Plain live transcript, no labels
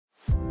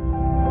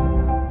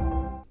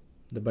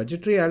The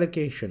budgetary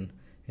allocation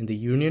in the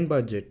Union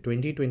Budget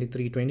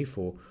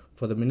 2023-24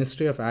 for the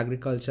Ministry of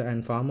Agriculture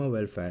and Farmer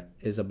Welfare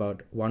is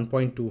about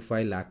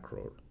 1.25 lakh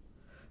crore.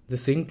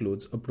 This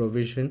includes a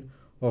provision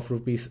of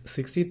Rs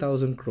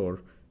 60,000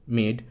 crore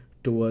made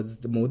towards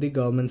the Modi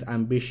government's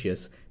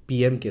ambitious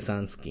PM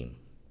Kisan scheme.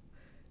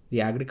 The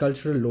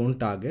agricultural loan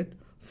target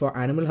for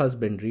animal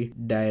husbandry,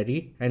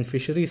 dairy and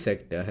fishery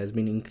sector has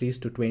been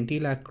increased to 20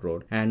 lakh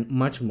crore and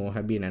much more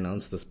have been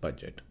announced this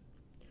budget.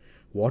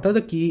 What are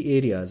the key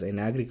areas in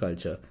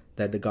agriculture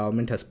that the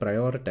government has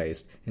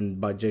prioritized in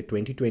Budget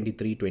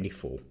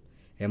 2023-24?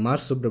 M.R.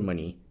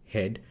 Subramani,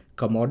 Head,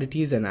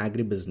 Commodities and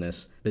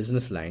Agribusiness,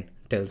 Business Line,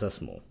 tells us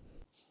more.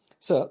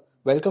 Sir,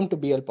 welcome to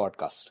BL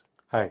Podcast.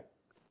 Hi.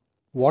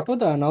 What were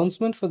the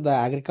announcements for the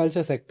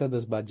agriculture sector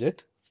this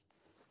budget?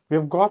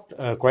 We've got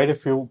quite a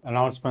few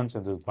announcements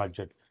in this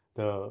budget.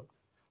 The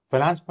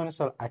finance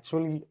minister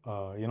actually,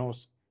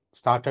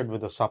 started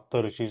with the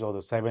Sapta Rishis or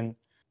the 7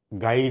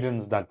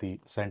 guidance that the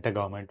center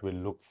government will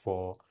look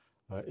for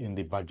in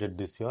the budget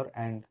this year.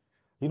 And,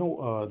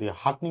 the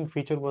heartening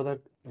feature was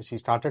that she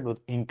started with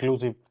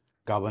inclusive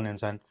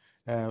governance and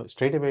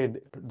straight away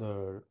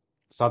the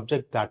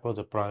subject that was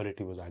a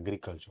priority was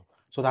agriculture.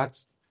 So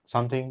that's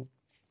something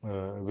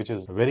which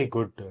is a very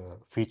good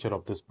feature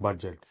of this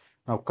budget.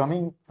 Now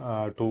coming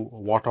to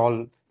what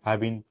all have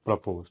been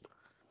proposed,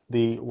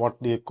 what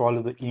they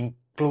call the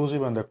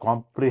inclusive and the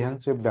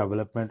comprehensive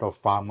development of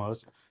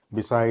farmers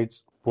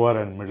besides poor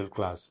and middle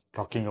class.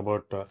 Talking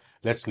about,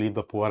 let's leave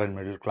the poor and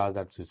middle class,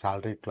 that's the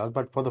salaried class,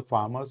 but for the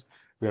farmers,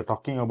 we are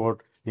talking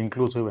about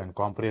inclusive and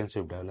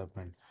comprehensive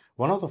development.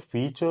 One of the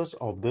features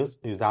of this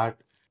is that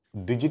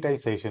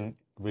digitization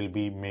will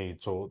be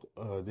made. So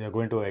they are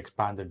going to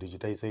expand the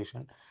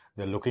digitization.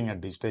 They're looking at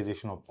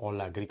digitization of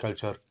all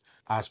agriculture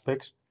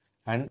aspects.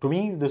 And to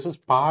me, this is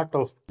part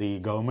of the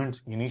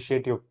government's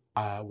initiative,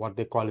 what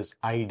they call as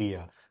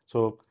IDEA.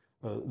 So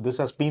this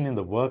has been in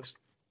the works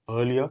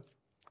earlier.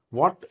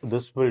 What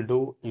this will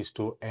do is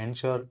to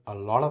ensure a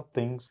lot of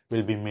things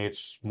will be made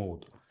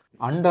smooth.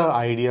 Under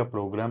IDEA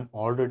program,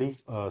 already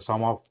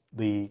some of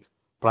the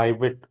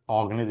private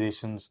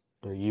organizations,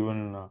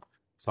 even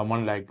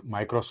someone like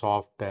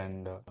Microsoft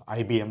and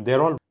IBM,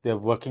 they're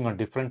working on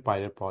different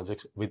pilot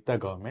projects with the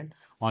government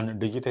on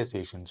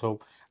digitization.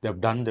 So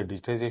they've done the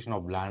digitization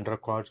of land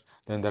records.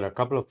 Then there are a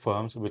couple of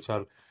firms which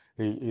are,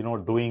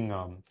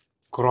 doing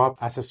crop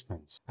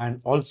assessments.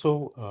 And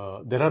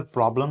also there are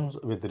problems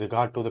with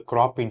regard to the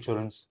crop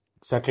insurance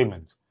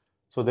settlements.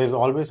 So there's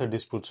always a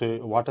dispute.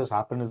 So what has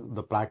happened is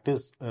the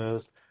practice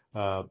is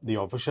the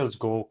officials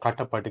go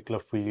cut a particular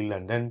field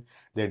and then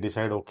they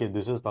decide, okay,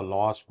 this is the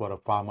loss for a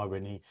farmer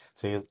when he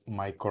says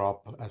my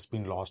crop has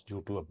been lost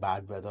due to a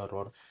bad weather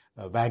or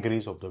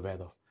vagaries of the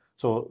weather.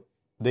 So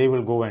they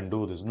will go and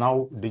do this.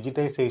 Now,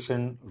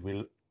 digitization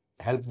will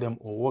help them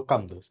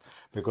overcome this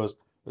because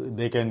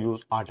they can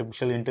use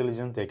artificial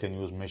intelligence, they can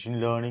use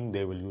machine learning,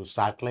 they will use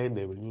satellite,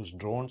 they will use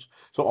drones.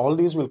 So all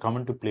these will come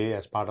into play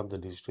as part of the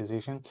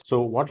digitization.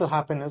 So what will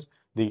happen is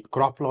the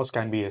crop loss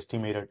can be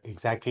estimated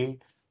exactly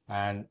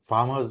and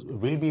farmers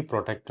will be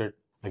protected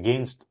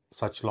against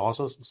such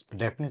losses.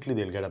 Definitely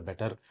they'll get a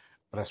better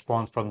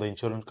response from the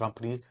insurance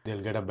companies.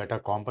 They'll get a better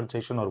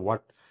compensation, or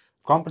what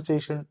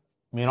compensation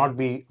may not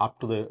be up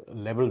to the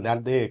level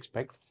that they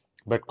expect,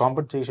 but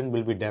compensation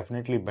will be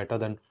definitely better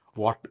than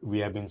what we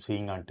have been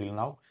seeing until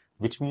now,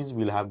 which means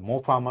we'll have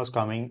more farmers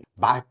coming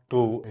back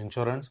to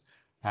insurance,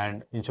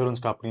 and insurance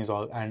companies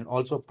and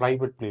also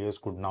private players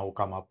could now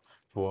come up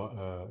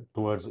for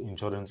towards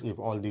insurance if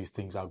all these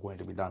things are going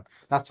to be done.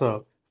 That's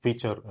a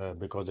feature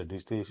because the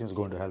digitization is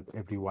going to help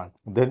everyone.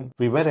 Then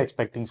we were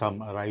expecting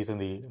some rise in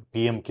the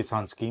PM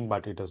Kisan scheme,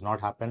 but it has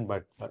not happened.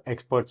 But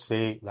experts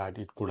say that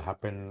it could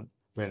happen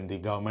when the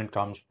government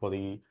comes for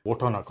the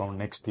vote on account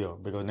next year,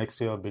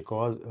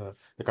 because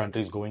the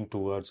country is going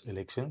towards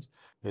elections,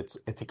 it's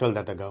ethical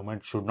that the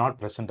government should not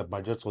present a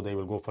budget, so they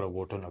will go for a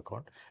vote on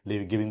account,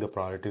 giving the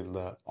priority to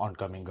the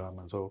oncoming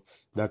government. So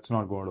that's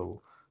not going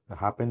to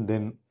happen.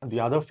 Then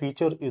the other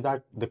feature is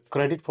that the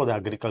credit for the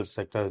agriculture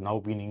sector has now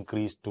been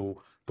increased to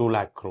 2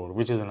 lakh crore,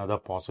 which is another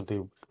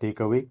positive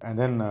takeaway. And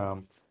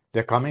then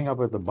they're coming up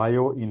with the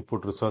Bio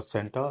Input Research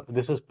Center.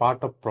 This is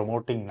part of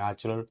promoting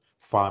natural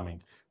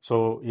farming.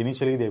 So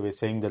initially they were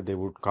saying that they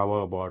would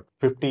cover about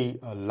 50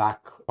 lakh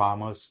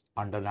farmers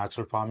under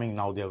natural farming.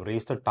 Now they have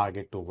raised the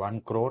target to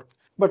 1 crore.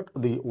 But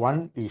the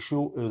one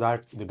issue is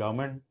that the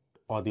government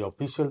or the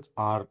officials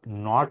are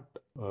not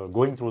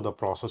going through the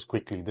process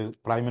quickly. The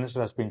Prime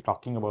Minister has been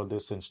talking about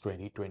this since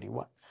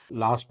 2021.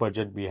 Last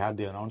budget we had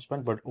the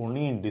announcement, but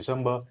only in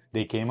December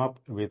they came up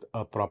with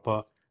a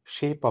proper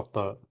shape of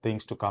the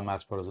things to come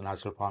as far as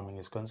natural farming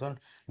is concerned.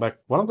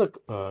 But one of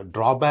the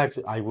drawbacks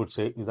I would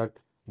say is that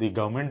the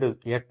government is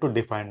yet to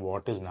define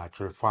what is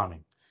natural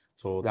farming.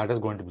 So that is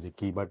going to be the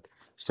key. But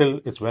still,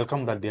 it's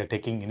welcome that they are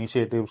taking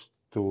initiatives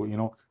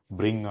to,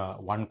 bring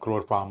 1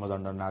 crore farmers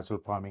under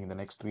natural farming in the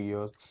next 3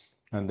 years.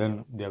 And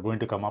then they are going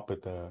to come up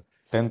with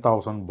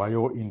 10,000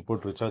 bio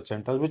input research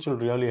centers, which will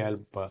really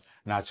help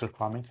natural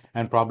farming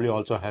and probably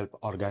also help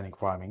organic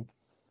farming.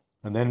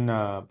 And then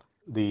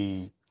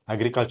the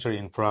Agriculture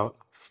Infra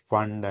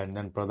Fund and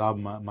then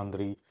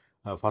Mandri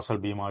Fasal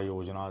Bima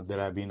Yojana, there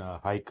have been a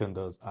hike in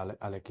the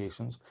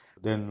allocations.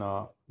 Then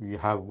we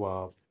have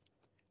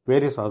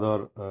various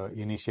other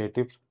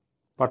initiatives.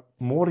 But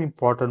more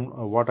important,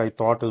 what I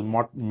thought is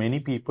what many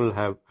people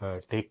have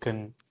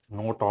taken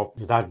note of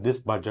is that this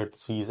budget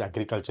sees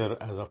agriculture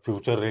as a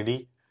future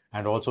ready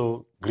and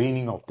also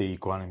greening of the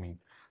economy.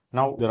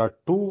 Now, there are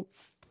two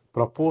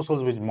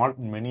proposals which not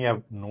many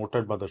have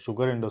noted, but the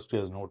sugar industry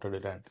has noted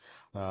it,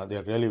 and they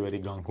are really very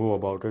gung ho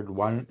about it.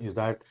 One is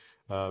that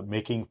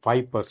making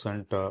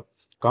 5%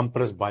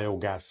 compressed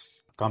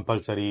biogas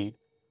compulsory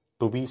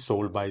to be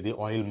sold by the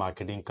oil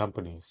marketing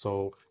company.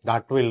 So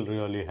that will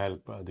really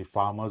help the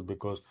farmers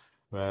because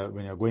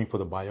when you're going for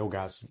the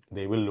biogas,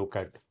 they will look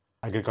at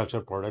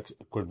agriculture products.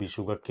 It could be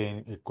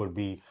sugarcane, it could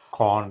be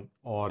corn,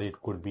 or it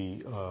could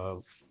be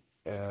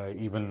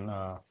even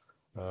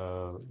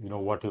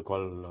what you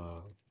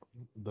call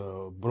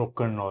the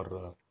broken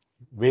or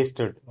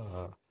wasted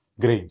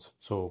grains.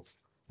 So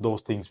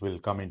those things will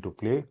come into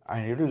play,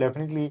 and it will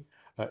definitely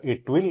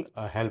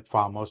help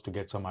farmers to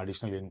get some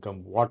additional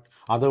income. What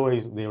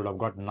otherwise they would have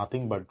got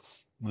nothing, but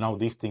now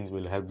these things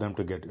will help them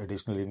to get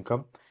additional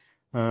income.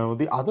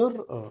 The other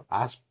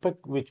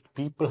aspect which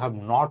people have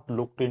not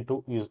looked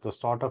into is the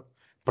sort of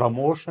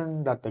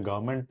promotion that the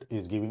government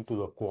is giving to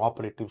the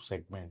cooperative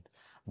segment.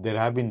 There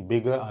have been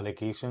bigger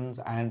allocations,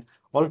 and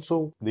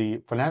also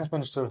the finance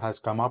minister has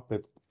come up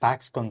with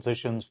tax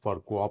concessions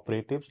for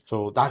cooperatives.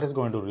 So that is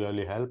going to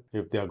really help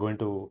if they are going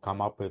to come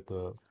up with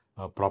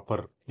a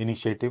proper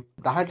initiative.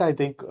 That I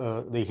think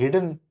the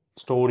hidden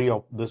story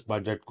of this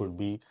budget could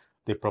be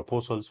the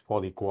proposals for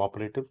the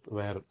cooperatives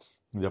where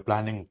they're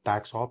planning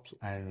tax ops,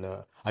 and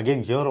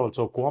again here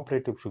also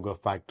cooperative sugar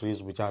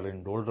factories which are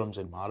in doldrums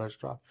in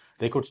Maharashtra,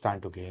 they could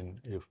stand to gain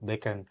if they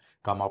can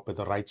come up with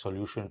the right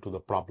solution to the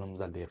problems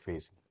that they are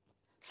facing.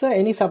 So,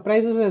 any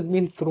surprises has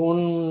been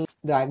thrown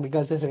the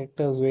agriculture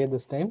sector's way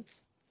this time?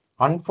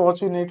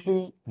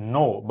 Unfortunately,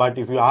 no. But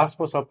if you ask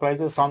for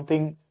surprises,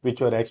 something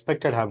which were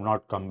expected have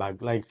not come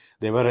back. Like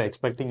they were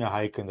expecting a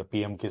hike in the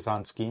PM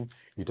Kisan scheme,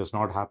 it has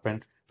not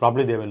happened.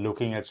 Probably they were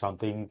looking at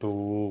something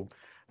to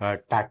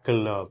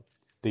tackle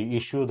the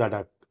issues that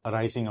are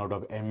arising out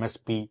of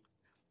MSP.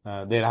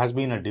 There has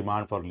been a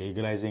demand for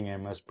legalizing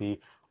MSP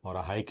or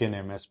a hike in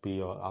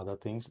MSP or other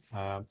things.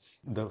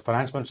 The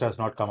finance minister has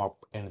not come up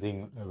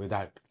anything with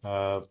that.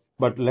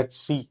 But let's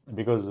see,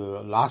 because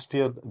last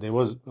year there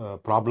was a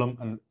problem,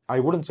 and I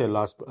wouldn't say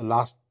last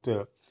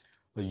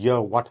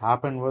year what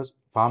happened was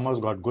farmers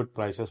got good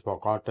prices for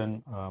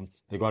cotton,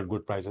 they got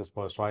good prices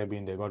for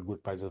soybean, they got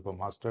good prices for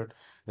mustard,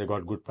 they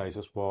got good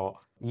prices for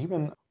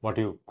even what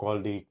you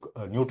call the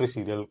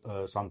nutri-cereal,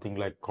 something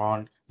like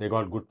corn. They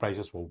got good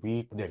prices for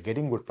wheat. They're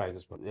getting good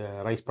prices for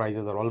rice.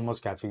 Prices are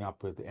almost catching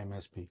up with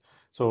MSP.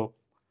 So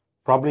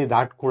probably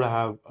that could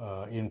have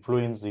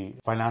influenced the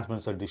finance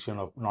minister's decision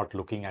of not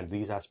looking at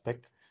these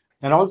aspects.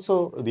 And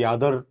also the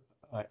other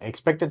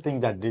expected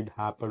thing that did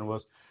happen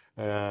was,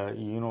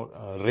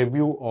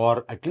 review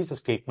or at least a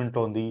statement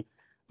on the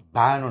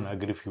ban on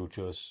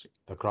agri-futures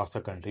across the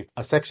country.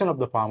 A section of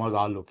the farmers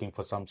are looking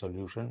for some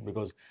solution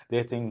because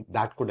they think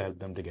that could help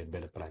them to get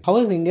better prices. How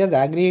has India's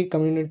agri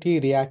community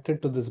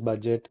reacted to this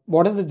budget?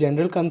 What is the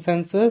general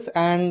consensus,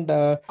 and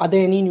are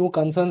there any new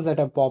concerns that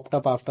have popped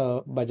up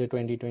after budget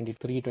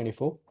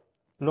 2023-24?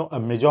 No, a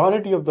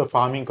majority of the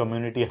farming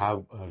community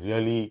have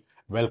really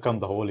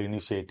welcomed the whole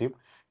initiative.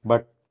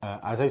 But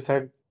as I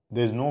said,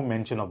 there's no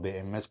mention of the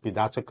MSP.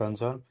 That's a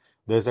concern.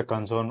 There's a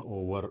concern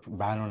over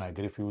ban on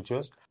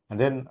agri-futures. And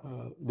then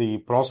the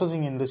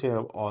processing industry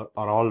are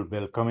all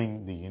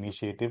welcoming the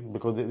initiative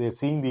because they're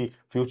seeing the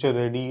future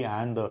ready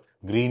and the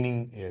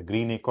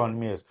green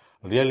economy as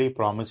really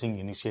promising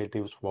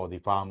initiatives for the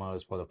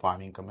farmers, for the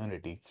farming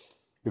community.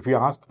 If you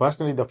ask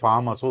personally, the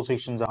farm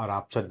associations are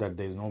upset that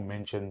there is no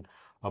mention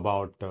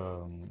about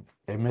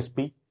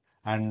MSP.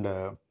 And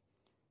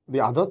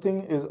the other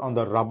thing is on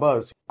the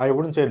rubbers. I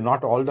wouldn't say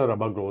not all the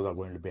rubber growers are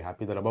going to be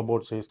happy. The rubber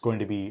board says going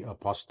to be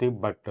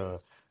positive,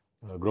 but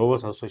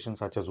growers associations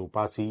such as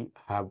Upasi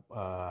have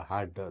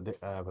had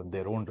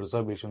their own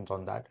reservations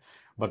on that.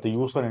 But the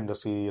user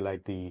industry,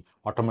 like the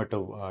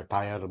automotive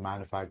tire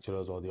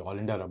manufacturers or the All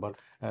India Rubber,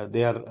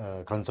 they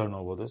are concerned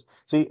over this.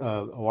 See,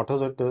 what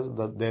is it is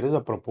that there is a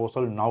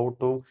proposal now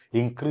to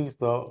increase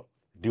the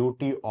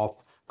duty of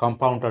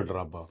compounded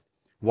rubber.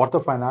 What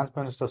the finance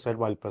minister said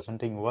while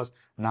presenting was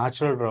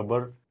natural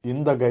rubber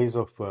in the guise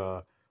of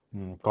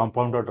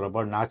compounded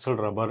rubber, natural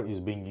rubber is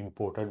being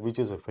imported, which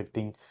is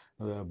affecting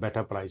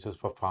better prices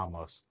for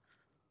farmers.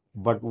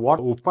 But what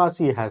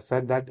Upasi has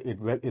said that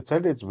it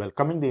said it's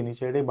welcoming the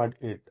initiative, but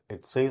it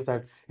says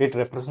that it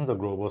represents the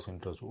growers'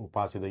 interest.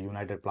 Upasi, the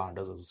United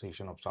Planters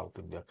Association of South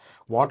India.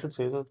 What it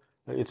says is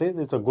it says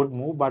it's a good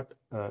move, but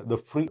the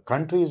free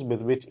countries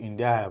with which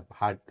India have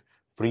had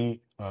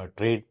free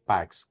trade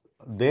pacts,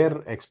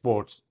 their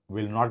exports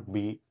will not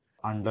be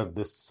under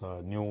this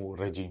new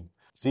regime.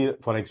 See,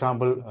 for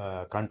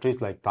example,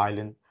 countries like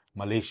Thailand,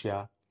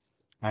 Malaysia,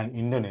 and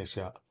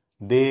Indonesia,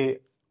 they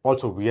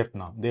also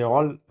Vietnam. They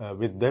all,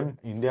 with them,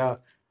 India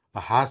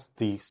has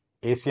the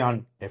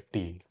ASEAN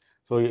FTA.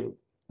 So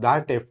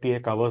that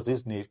FTA covers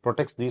this,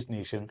 protects this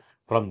nation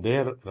from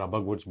their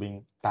rubber goods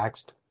being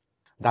taxed.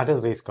 That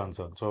has raised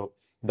concern. So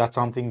that's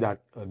something that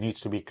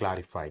needs to be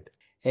clarified.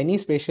 Any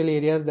special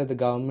areas that the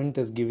government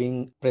is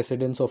giving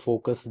precedence or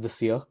focus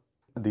this year?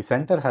 The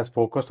center has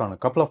focused on a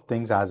couple of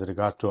things as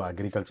regards to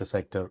agriculture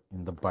sector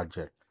in the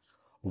budget.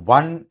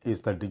 One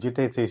is the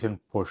digitization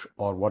push,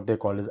 or what they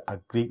call as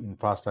agri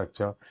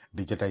infrastructure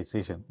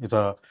digitization. It's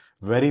a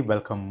very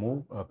welcome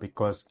move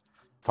because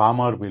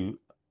farmer will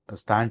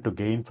stand to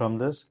gain from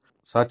this.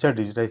 Such a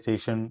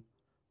digitization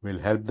will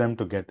help them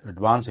to get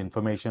advanced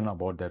information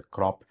about their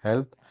crop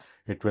health.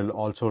 It will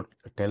also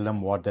tell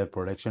them what their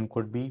production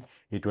could be.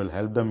 It will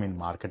help them in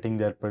marketing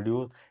their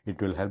produce.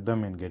 It will help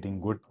them in getting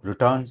good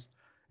returns.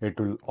 It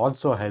will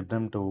also help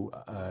them to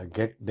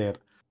get their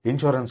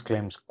insurance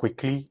claims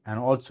quickly, and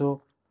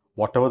also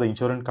whatever the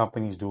insurance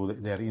companies do,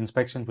 their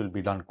inspections will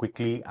be done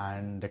quickly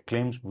and the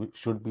claims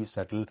should be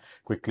settled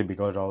quickly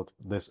because of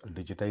this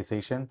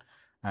digitization.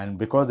 And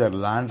because their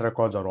land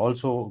records are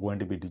also going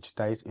to be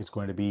digitized, it's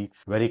going to be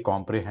very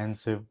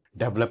comprehensive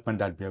development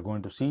that we are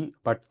going to see.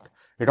 But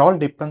it all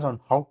depends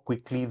on how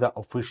quickly the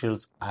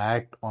officials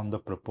act on the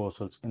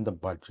proposals in the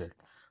budget.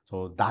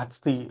 So that's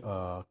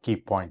the key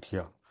point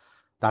here.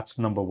 That's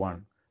number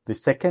one. The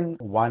second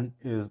one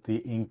is the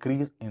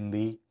increase in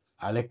the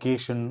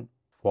allocation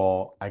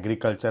for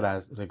agriculture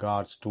as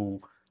regards to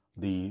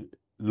the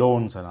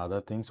loans and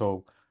other things.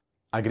 So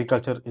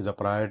agriculture is a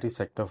priority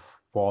sector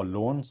for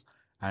loans,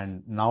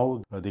 and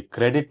now the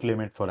credit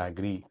limit for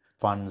agri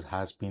funds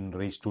has been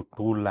raised to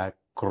 2 lakh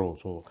crore.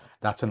 So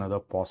that's another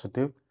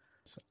positive.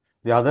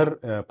 The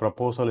other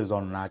proposal is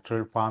on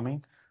natural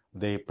farming.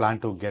 They plan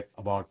to get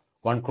about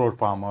 1 crore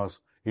farmers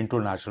into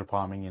natural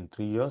farming in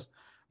 3 years,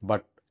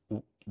 but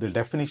the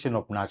definition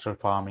of natural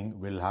farming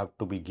will have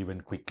to be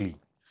given quickly.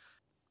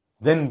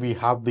 Then we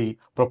have the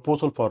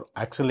proposal for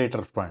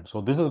accelerator fund.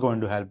 So this is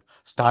going to help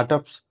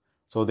startups.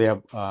 So they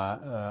have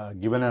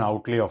given an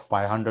outlay of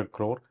 500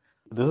 crore.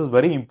 This is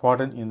very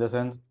important in the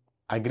sense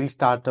agri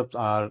startups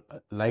are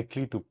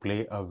likely to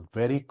play a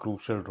very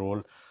crucial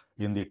role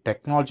in the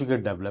technological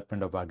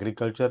development of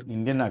agriculture.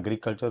 Indian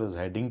agriculture is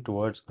heading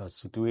towards a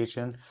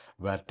situation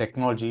where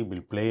technology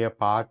will play a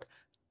part,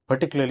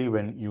 particularly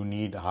when you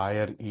need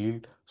higher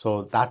yield.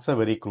 So that's a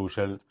very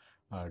crucial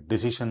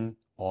decision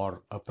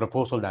or a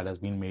proposal that has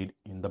been made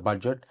in the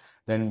budget.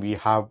 Then we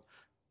have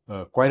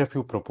quite a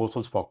few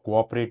proposals for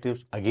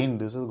cooperatives. Again,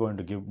 this is going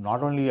to give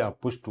not only a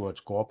push towards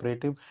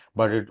cooperative,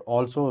 but it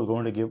also is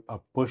going to give a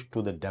push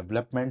to the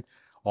development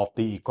of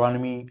the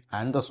economy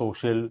and the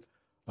social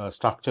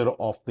structure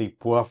of the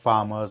poor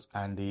farmers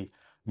and the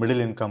middle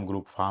income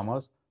group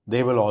farmers.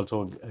 They will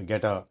also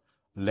get a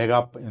leg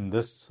up in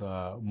this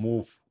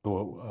move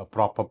to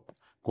proper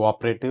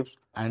cooperatives.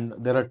 And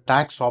there are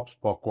tax shops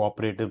for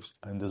cooperatives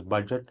in this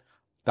budget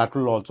that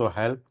will also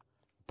help,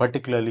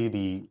 particularly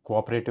the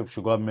cooperative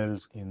sugar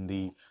mills in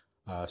the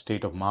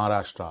state of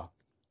Maharashtra.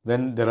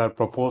 Then there are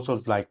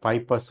proposals like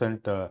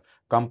 5%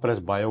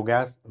 compressed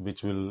biogas,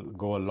 which will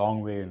go a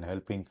long way in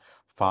helping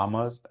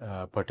farmers,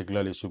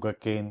 particularly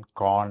sugarcane,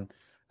 corn,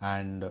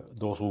 and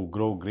those who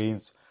grow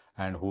grains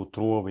and who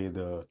throw away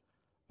the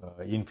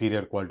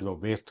inferior quality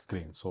of waste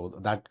grain. So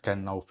that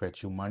can now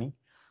fetch you money.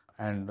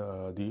 And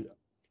the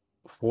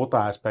fourth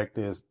aspect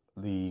is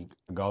the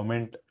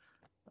government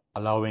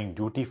allowing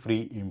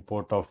duty-free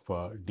import of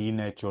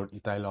denatured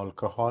ethyl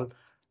alcohol.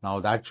 Now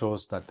that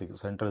shows that the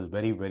center is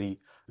very, very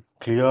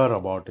clear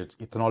about its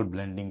ethanol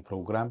blending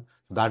program.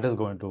 That is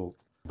going to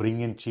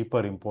bring in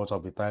cheaper imports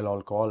of ethyl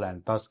alcohol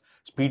and thus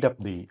speed up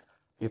the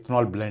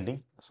ethanol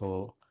blending.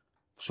 So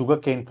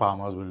sugarcane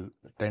farmers will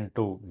tend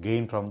to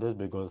gain from this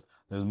because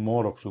there's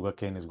more of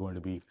sugarcane is going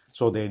to be,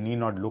 so they need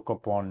not look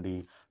upon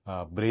the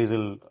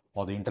Brazil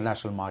or the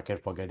international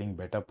market for getting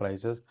better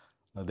prices.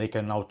 They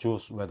can now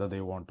choose whether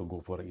they want to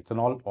go for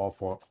ethanol or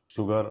for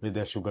sugar with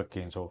their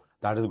sugarcane. So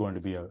that is going to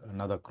be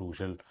another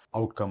crucial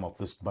outcome of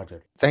this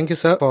budget. Thank you,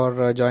 sir,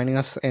 for joining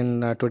us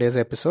in today's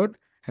episode.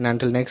 And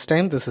until next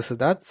time, this is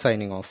Siddharth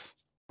signing off.